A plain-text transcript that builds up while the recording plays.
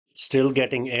Still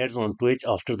getting ads on Twitch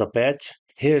after the patch?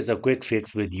 Here's a quick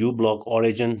fix with uBlock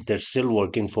Origin that's still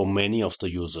working for many of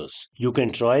the users. You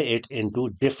can try it into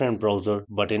different browser,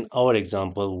 but in our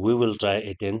example, we will try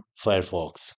it in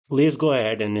Firefox. Please go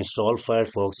ahead and install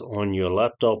Firefox on your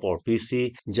laptop or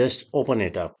PC. Just open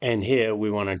it up. And here we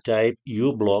want to type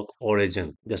uBlock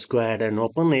Origin. Just go ahead and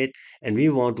open it. And we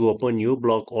want to open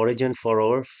uBlock Origin for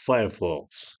our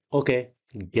Firefox. Okay.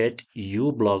 Get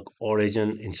uBlock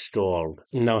Origin installed.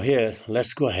 Now here,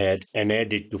 let's go ahead and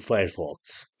add it to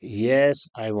Firefox. Yes,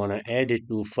 I want to add it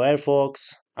to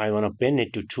Firefox. I want to pin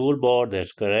it to toolbar,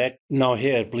 that's correct. Now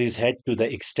here, please head to the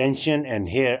extension and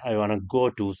here I want to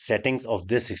go to settings of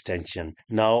this extension.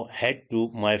 Now head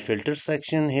to my filter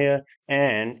section here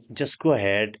and just go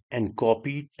ahead and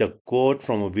copy the code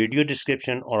from a video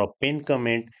description or a pinned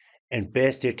comment and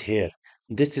paste it here.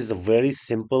 This is a very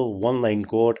simple one-line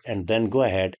code and then go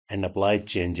ahead and apply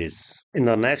changes. In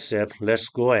the next step, let's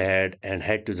go ahead and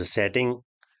head to the setting.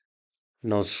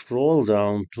 Now scroll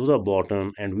down to the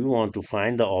bottom and we want to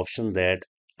find the option that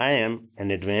I am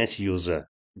an advanced user.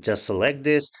 Just select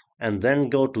this and then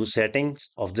go to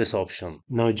settings of this option.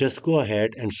 Now just go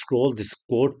ahead and scroll this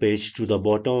code page to the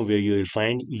bottom where you will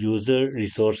find user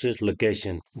resources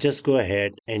location. Just go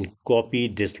ahead and copy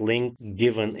this link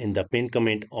given in the pinned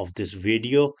comment of this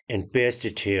video and paste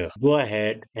it here. Go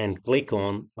ahead and click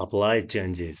on apply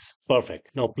changes. Perfect.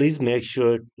 Now please make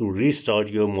sure to restart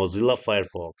your Mozilla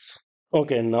Firefox.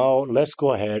 Okay, now let's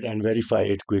go ahead and verify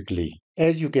it quickly.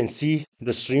 As you can see,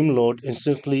 the stream load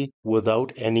instantly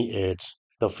without any ads.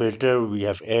 The filter we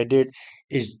have added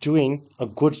is doing a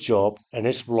good job and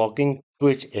it's blocking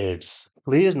Twitch ads.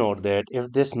 Please note that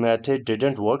if this method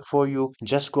didn't work for you,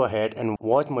 just go ahead and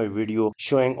watch my video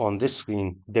showing on this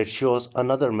screen that shows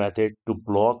another method to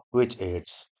block Twitch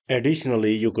ads.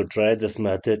 Additionally, you could try this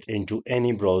method into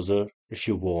any browser if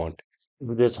you want.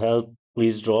 If this helped,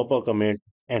 please drop a comment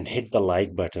and hit the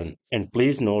like button. And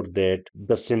please note that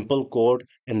the simple code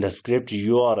and the script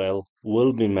URL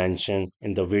will be mentioned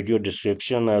in the video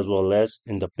description as well as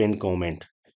in the pinned comment.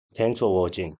 Thanks for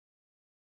watching.